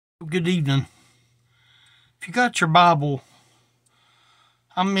Good evening. If you got your Bible,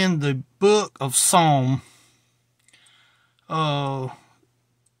 I'm in the book of Psalm. I'm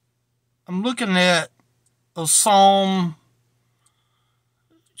looking at a Psalm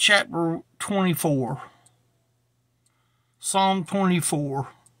chapter 24. Psalm 24.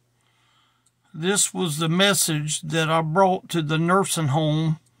 This was the message that I brought to the nursing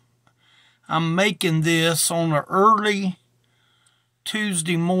home. I'm making this on an early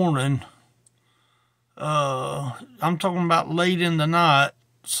Tuesday morning. I'm talking about late in the night,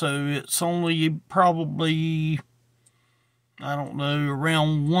 so it's only probably, I don't know,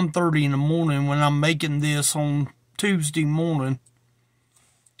 around 1:30 in the morning when I'm making this on Tuesday morning.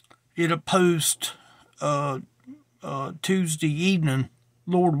 It'll post Tuesday evening,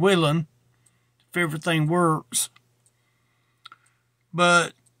 Lord willing, if everything works.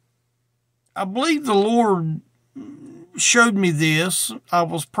 But I believe the Lord showed me this. I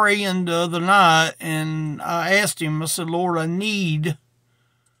was praying the other night, and I asked him, I said, Lord, I need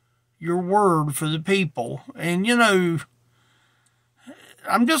your word for the people. And, you know,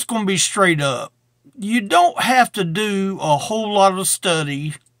 I'm just going to be straight up. You don't have to do a whole lot of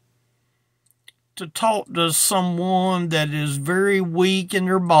study to talk to someone that is very weak in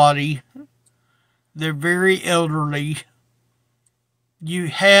their body. They're very elderly. You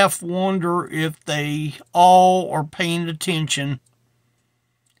half wonder if they all are paying attention.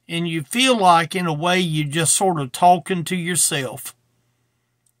 And you feel like, in a way, you're just sort of talking to yourself.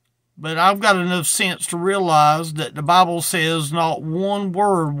 But I've got enough sense to realize that the Bible says not one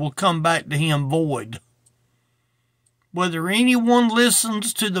word will come back to him void. Whether anyone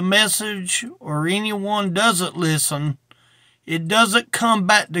listens to the message or anyone doesn't listen, it doesn't come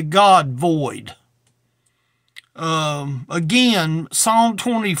back to God void. Again, Psalm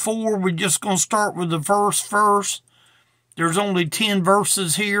 24, we're just going to start with the first verse. There's only 10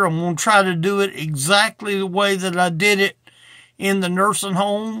 verses here. I'm going to try to do it exactly the way that I did it in the nursing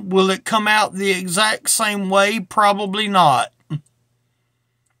home. Will it come out the exact same way? Probably not.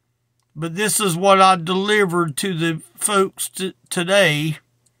 But this is what I delivered to the folks today.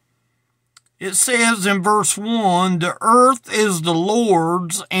 It says in verse 1, the earth is the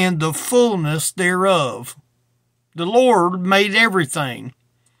Lord's and the fullness thereof. The Lord made everything.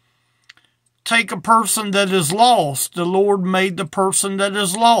 Take a person that is lost. The Lord made the person that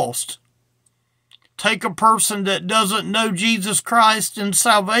is lost. Take a person that doesn't know Jesus Christ in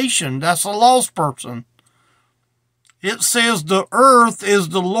salvation. That's a lost person. It says the earth is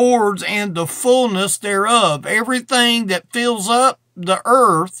the Lord's and the fullness thereof. Everything that fills up the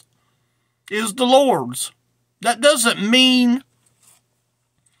earth is the Lord's. That doesn't mean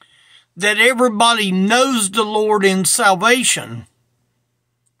that everybody knows the Lord in salvation.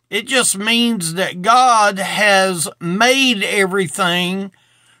 It just means that God has made everything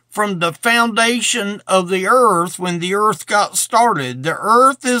from the foundation of the earth when the earth got started. The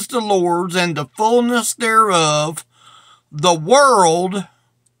earth is the Lord's and the fullness thereof, the world,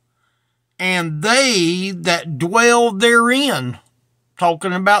 and they that dwell therein.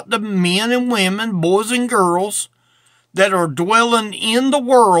 Talking about the men and women, boys and girls, that are dwelling in the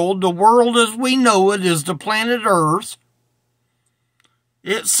world. The world as we know it is the planet Earth.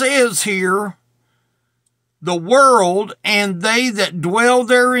 It says here, the world and they that dwell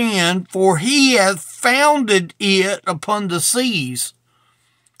therein, for he hath founded it upon the seas.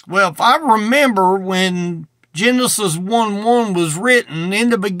 Well, if I remember when Genesis 1:1 was written, in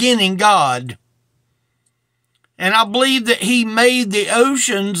the beginning God. And I believe that he made the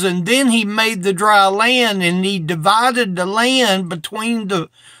oceans, and then he made the dry land, and he divided the land between the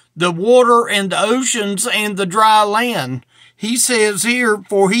water and the oceans and the dry land. He says here,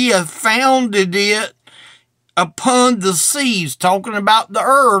 for he hath founded it upon the seas, talking about the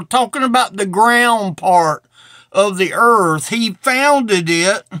earth, talking about the ground part of the earth. He founded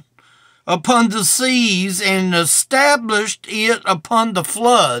it upon the seas and established it upon the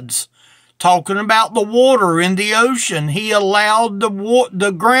floods. Talking about the water in the ocean. He allowed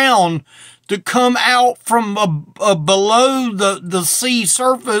the ground to come out from below the sea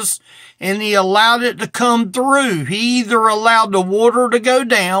surface, and he allowed it to come through. He either allowed the water to go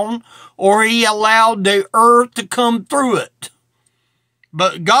down or he allowed the earth to come through it.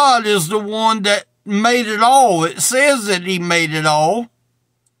 But God is the one that made it all. It says that he made it all.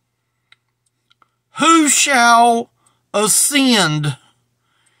 Who shall ascend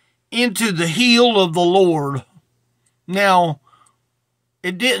into the hill of the Lord? Now,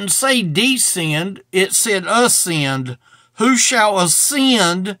 it didn't say descend, it said ascend. Who shall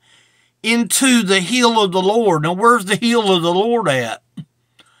ascend into the hill of the Lord? Now, where's the hill of the Lord at?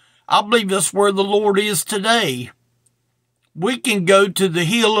 I believe that's where the Lord is today. We can go to the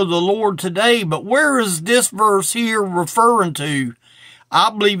hill of the Lord today, but where is this verse here referring to? I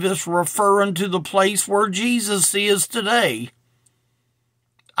believe it's referring to the place where Jesus is today.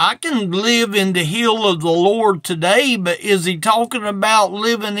 I can live in the hill of the Lord today, but is he talking about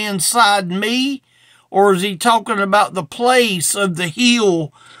living inside me? Or is he talking about the place of the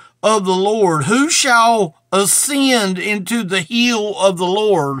hill of the Lord? Who shall ascend into the hill of the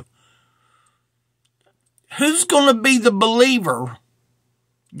Lord? Who's going to be the believer?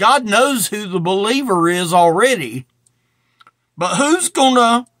 God knows who the believer is already. But who's going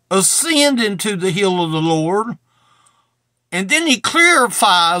to ascend into the hill of the Lord? And then he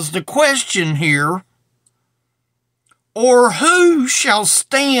clarifies the question here. Or who shall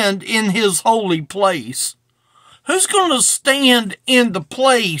stand in his holy place? Who's going to stand in the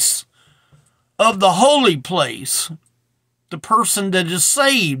place of the holy place? The person that is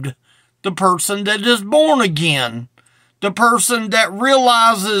saved. The person that is born again. The person that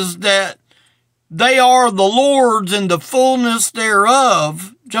realizes that they are the Lord's and the fullness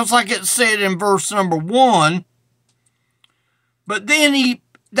thereof. Just like it said in verse number 1. But then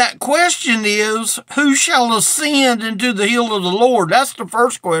that question is, who shall ascend into the hill of the Lord? That's the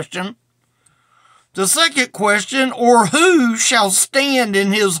first question. The second question, or who shall stand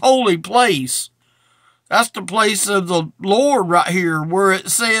in his holy place? That's the place of the Lord right here, where it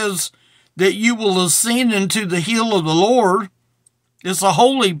says that you will ascend into the hill of the Lord. It's a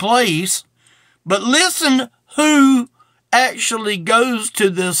holy place. But listen who actually goes to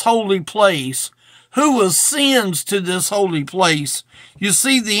this holy place. Who ascends to this holy place? You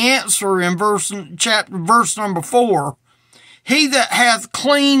see the answer in verse number 4. He that hath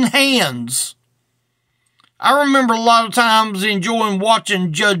clean hands. I remember a lot of times enjoying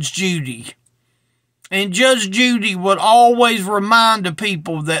watching Judge Judy. And Judge Judy would always remind the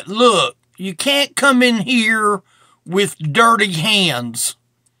people that, look, you can't come in here with dirty hands.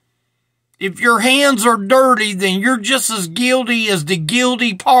 If your hands are dirty, then you're just as guilty as the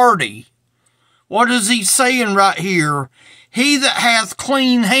guilty party. What is he saying right here? He that hath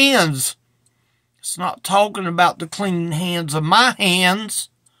clean hands. It's not talking about the clean hands of my hands.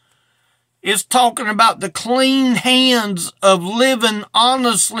 It's talking about the clean hands of living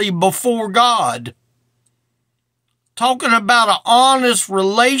honestly before God. Talking about an honest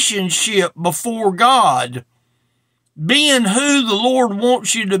relationship before God. Being who the Lord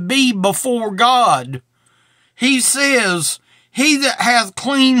wants you to be before God. He says, he that hath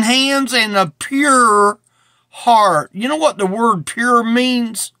clean hands and a pure heart. You know what the word pure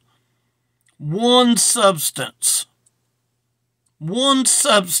means? One substance. One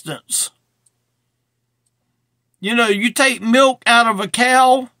substance. You know, you take milk out of a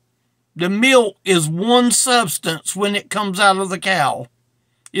cow, the milk is one substance when it comes out of the cow.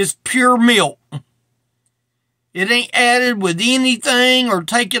 It's pure milk. It ain't added with anything or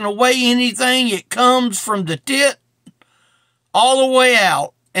taken away anything. It comes from the tit all the way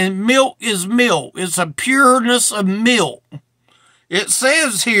out. And milk is milk. It's a pureness of milk. It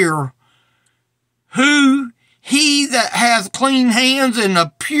says here, he that hath clean hands and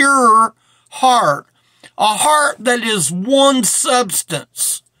a pure heart. A heart that is one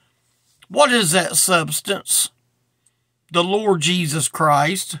substance. What is that substance? The Lord Jesus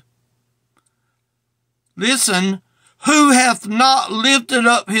Christ. Listen, who hath not lifted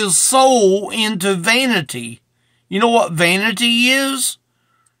up his soul into vanity. You know what vanity is?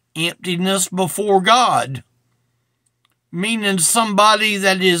 Emptiness before God. Meaning somebody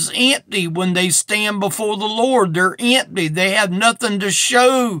that is empty when they stand before the Lord. They're empty. They have nothing to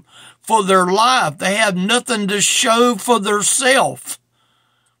show for their life. They have nothing to show for their self.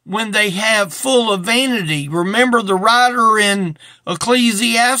 When they have full of vanity. Remember the writer in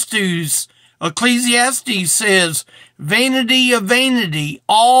Ecclesiastes says, vanity of vanity,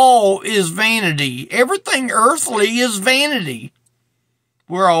 all is vanity. Everything earthly is vanity.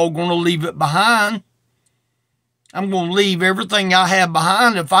 We're all going to leave it behind. I'm going to leave everything I have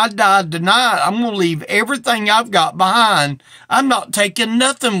behind. If I die tonight, I'm going to leave everything I've got behind. I'm not taking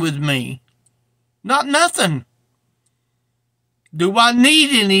nothing with me. Not nothing. Do I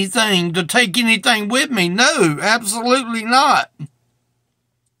need anything to take anything with me? No, absolutely not.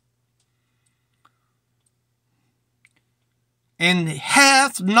 And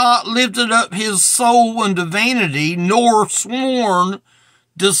hath not lifted up his soul unto vanity, nor sworn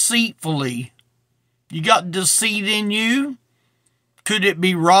deceitfully. You got deceit in you? Could it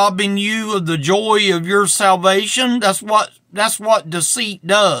be robbing you of the joy of your salvation? That's what deceit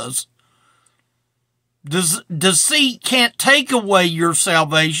does. Deceit can't take away your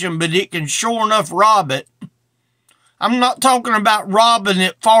salvation, but it can sure enough rob it. I'm not talking about robbing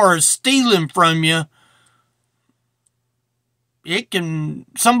it far as stealing from you.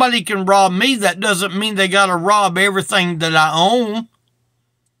 Somebody can rob me. That doesn't mean they got to rob everything that I own.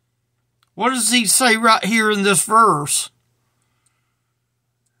 What does he say right here in this verse?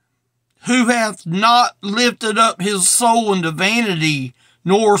 Who hath not lifted up his soul into vanity,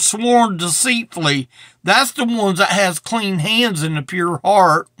 nor sworn deceitfully. That's the ones that has clean hands and a pure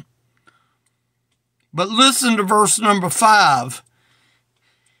heart. But listen to verse number 5.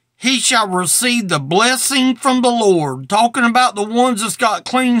 He shall receive the blessing from the Lord. Talking about the ones that's got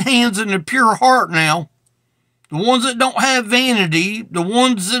clean hands and a pure heart now. The ones that don't have vanity. The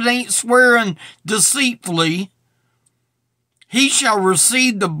ones that ain't swearing deceitfully. He shall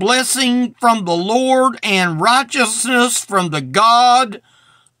receive the blessing from the Lord and righteousness from the God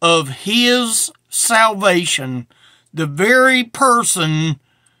of his salvation. The very person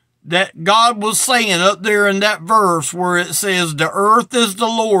that God was saying up there in that verse where it says, the earth is the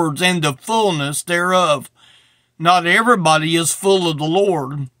Lord's and the fullness thereof. Not everybody is full of the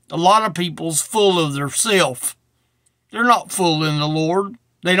Lord. A lot of people's full of their self. They're not full in the Lord.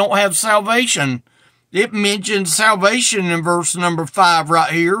 They don't have salvation. It mentions salvation in verse number 5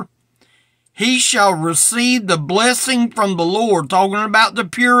 right here. He shall receive the blessing from the Lord. Talking about the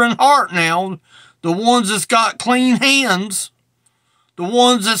pure in heart now. The ones that's got clean hands. The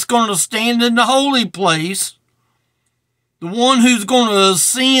ones that's going to stand in the holy place. The one who's going to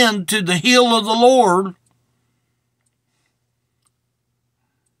ascend to the hill of the Lord.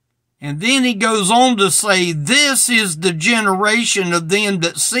 And then he goes on to say, this is the generation of them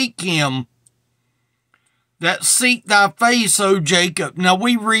that seek him. That seek thy face, O Jacob. Now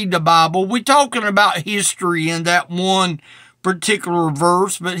we read the Bible. We're talking about history in that one particular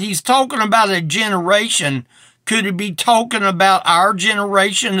verse, but he's talking about a generation. Could he be talking about our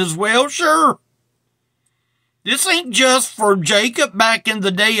generation as well? Sure. This ain't just for Jacob back in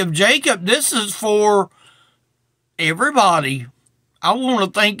the day of Jacob. This is for everybody. I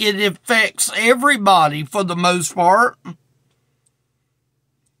want to think it affects everybody for the most part.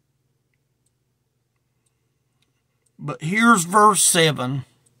 But here's verse 7.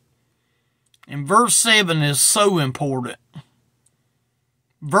 And verse 7 is so important.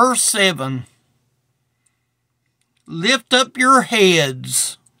 Verse 7. Lift up your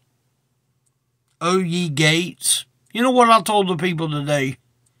heads, O ye gates. You know what I told the people today?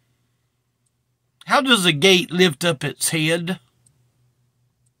 How does a gate lift up its head?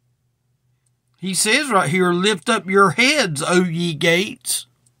 He says right here, lift up your heads, O ye gates.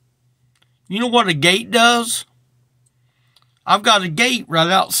 You know what a gate does? I've got a gate right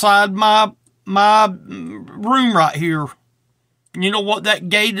outside my room right here. You know what that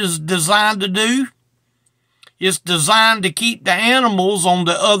gate is designed to do? It's designed to keep the animals on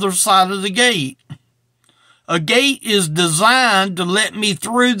the other side of the gate. A gate is designed to let me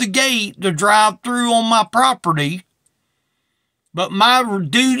through the gate to drive through on my property. But my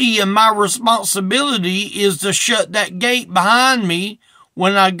duty and my responsibility is to shut that gate behind me.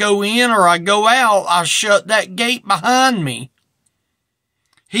 When I go in or I go out, I shut that gate behind me.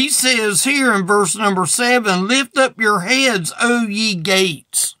 He says here in verse number 7, lift up your heads, O ye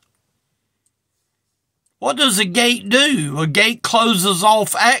gates. What does a gate do? A gate closes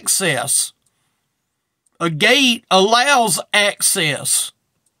off access. A gate allows access.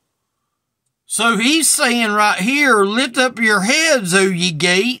 So he's saying right here, lift up your heads, O ye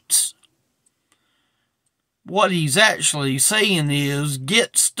gates. What he's actually saying is,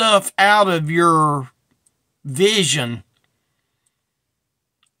 get stuff out of your vision.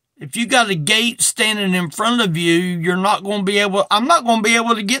 If you got a gate standing in front of you, I'm not going to be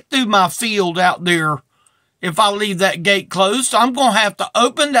able to get through my field out there if I leave that gate closed. I'm going to have to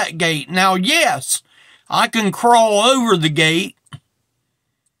open that gate. Now, yes, I can crawl over the gate,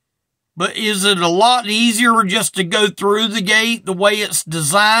 but is it a lot easier just to go through the gate the way it's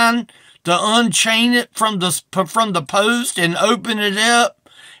designed, to unchain it from the post and open it up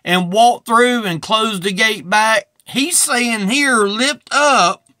and walk through and close the gate back? He's saying here, lift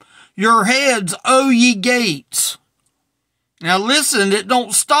up your heads, O ye gates. Now listen, it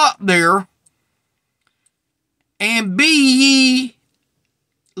don't stop there. And be ye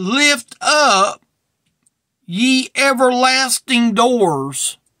lift up, ye everlasting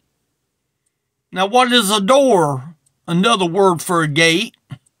doors. Now what is a door? Another word for a gate.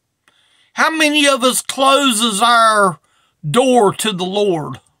 How many of us closes our door to the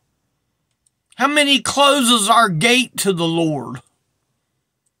Lord? How many closes our gate to the Lord?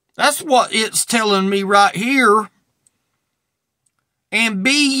 That's what it's telling me right here. And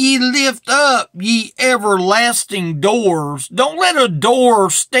be ye lift up, ye everlasting doors. Don't let a door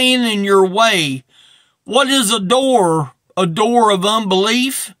stand in your way. What is a door? A door of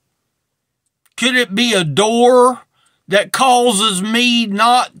unbelief? Could it be a door that causes me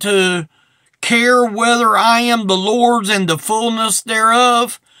not to care whether I am the Lord's and the fullness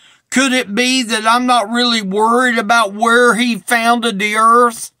thereof? Could it be that I'm not really worried about where he founded the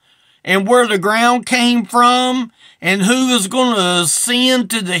earth and where the ground came from and who is going to ascend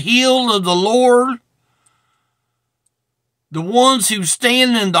to the hill of the Lord? The ones who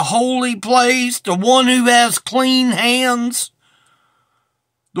stand in the holy place, the one who has clean hands,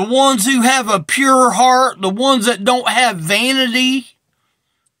 the ones who have a pure heart, the ones that don't have vanity.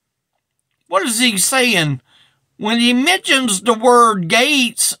 What is he saying? When he mentions the word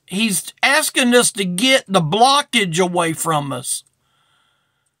gates, he's asking us to get the blockage away from us.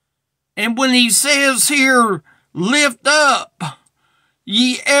 And when he says here, lift up,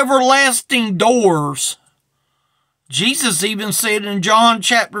 ye everlasting doors. Jesus even said in John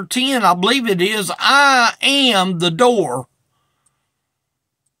chapter 10, I believe it is, I am the door.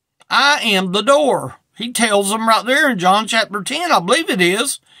 I am the door. He tells them right there in John chapter 10, I believe it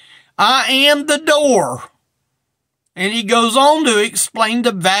is, I am the door. And he goes on to explain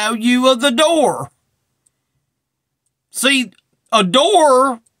the value of the door. See, a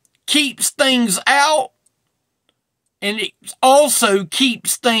door keeps things out, and it also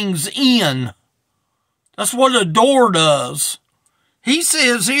keeps things in. That's what a door does. He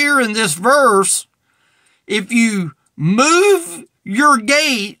says here in this verse, if you move your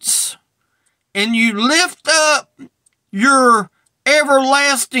gates and you lift up your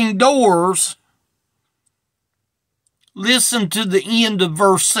everlasting doors, listen to the end of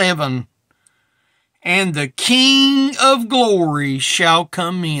verse 7. And the King of glory shall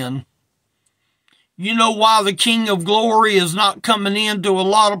come in. You know why the King of glory is not coming into a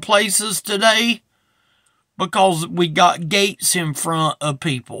lot of places today? Because we got gates in front of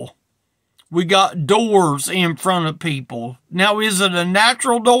people. We got doors in front of people. Now, is it a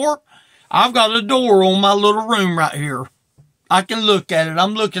natural door? I've got a door on my little room right here. I can look at it.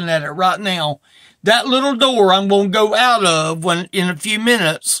 I'm looking at it right now. That little door I'm going to go out of in a few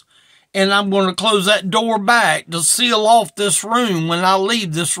minutes, and I'm going to close that door back to seal off this room when I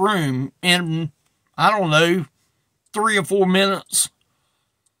leave this room in, I don't know, 3 or 4 minutes.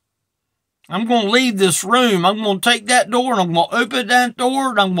 I'm going to leave this room. I'm going to take that door and I'm going to open that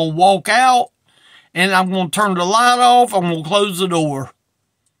door and I'm going to walk out and I'm going to turn the light off. I'm going to close the door.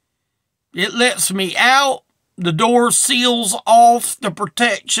 It lets me out. The door seals off the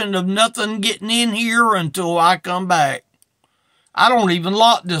protection of nothing getting in here until I come back. I don't even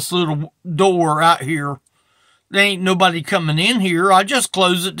lock this little door out here. There ain't nobody coming in here. I just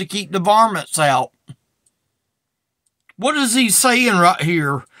close it to keep the varmints out. What is he saying right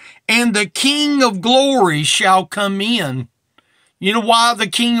here? And the King of glory shall come in. You know why the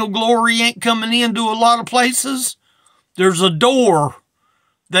King of glory ain't coming into a lot of places? There's a door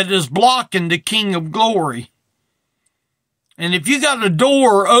that is blocking the King of glory. And if you got a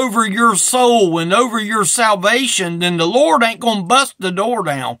door over your soul and over your salvation, then the Lord ain't going to bust the door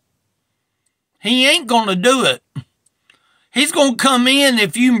down. He ain't going to do it. He's going to come in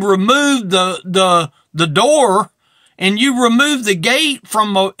if you remove the door and you remove the gate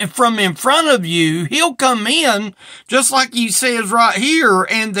from in front of you. He'll come in just like he says right here,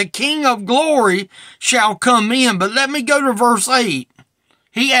 and the King of glory shall come in. But let me go to verse 8.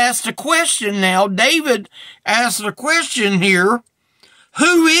 He asked a question now. David asked a question here.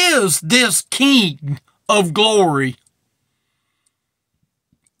 Who is this King of glory?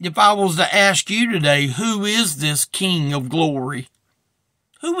 If I was to ask you today, who is this King of glory?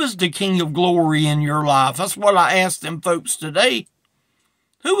 Who is the King of glory in your life? That's what I asked them folks today.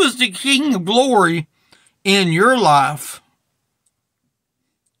 Who is the King of glory in your life?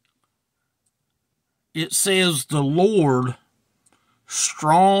 It says the Lord,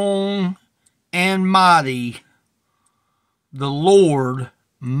 strong and mighty. The Lord,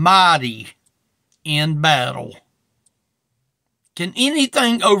 mighty in battle. Can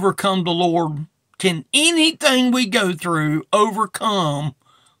anything overcome the Lord? Can anything we go through overcome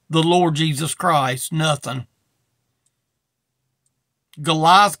the Lord Jesus Christ? Nothing.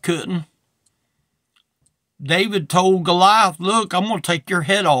 Goliath couldn't. David told Goliath, look, I'm going to take your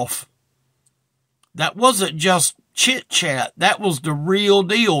head off. That wasn't just chit-chat. That was the real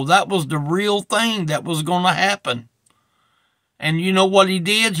deal. That was the real thing that was going to happen. And you know what he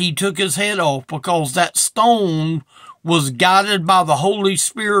did? He took his head off because that stone was guided by the Holy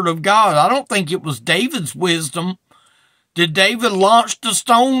Spirit of God. I don't think it was David's wisdom. Did David launch the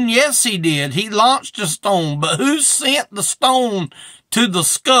stone? Yes, he did. He launched the stone. But who sent the stone to the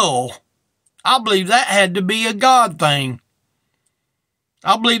skull? I believe that had to be a God thing.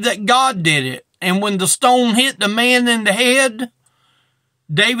 I believe that God did it. And when the stone hit the man in the head,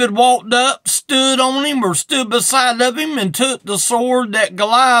 David walked up, stood on him or stood beside of him and took the sword that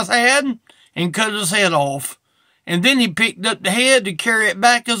Goliath had and cut his head off. And then he picked up the head to carry it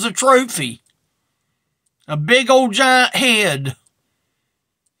back as a trophy. A big old giant head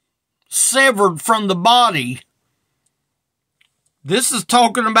severed from the body. This is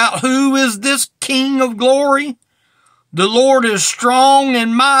talking about who is this King of glory? The Lord is strong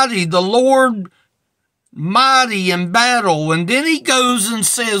and mighty. The Lord mighty in battle. And then he goes and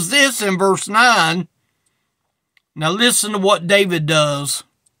says this in verse 9. Now listen to what David does.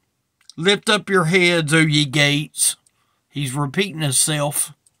 Lift up your heads, O ye gates. He's repeating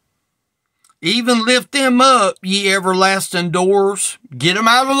himself. Even lift them up, ye everlasting doors. Get them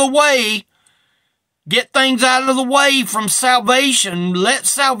out of the way. Get things out of the way from salvation. Let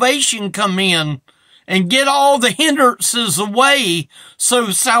salvation come in. And get all the hindrances away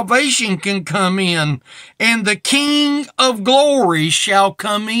so salvation can come in. And the King of glory shall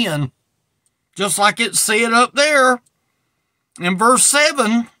come in. Just like it said up there in verse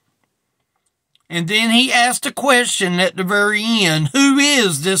 7. And then he asked a question at the very end. Who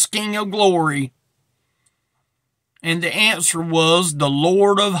is this King of glory? And the answer was the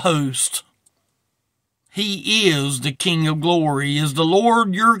Lord of hosts. He is the King of glory. Is the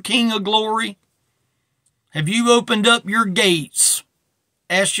Lord your King of glory? Have you opened up your gates?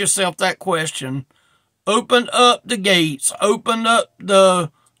 Ask yourself that question. Open up the gates. Open up the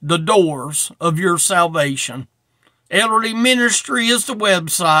doors of your salvation. Elderly Ministry is the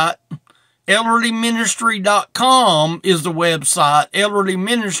website. ElderlyMinistry.com is the website. Elderly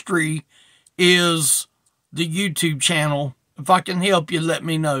Ministry is the YouTube channel. If I can help you, let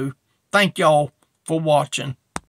me know. Thank y'all for watching.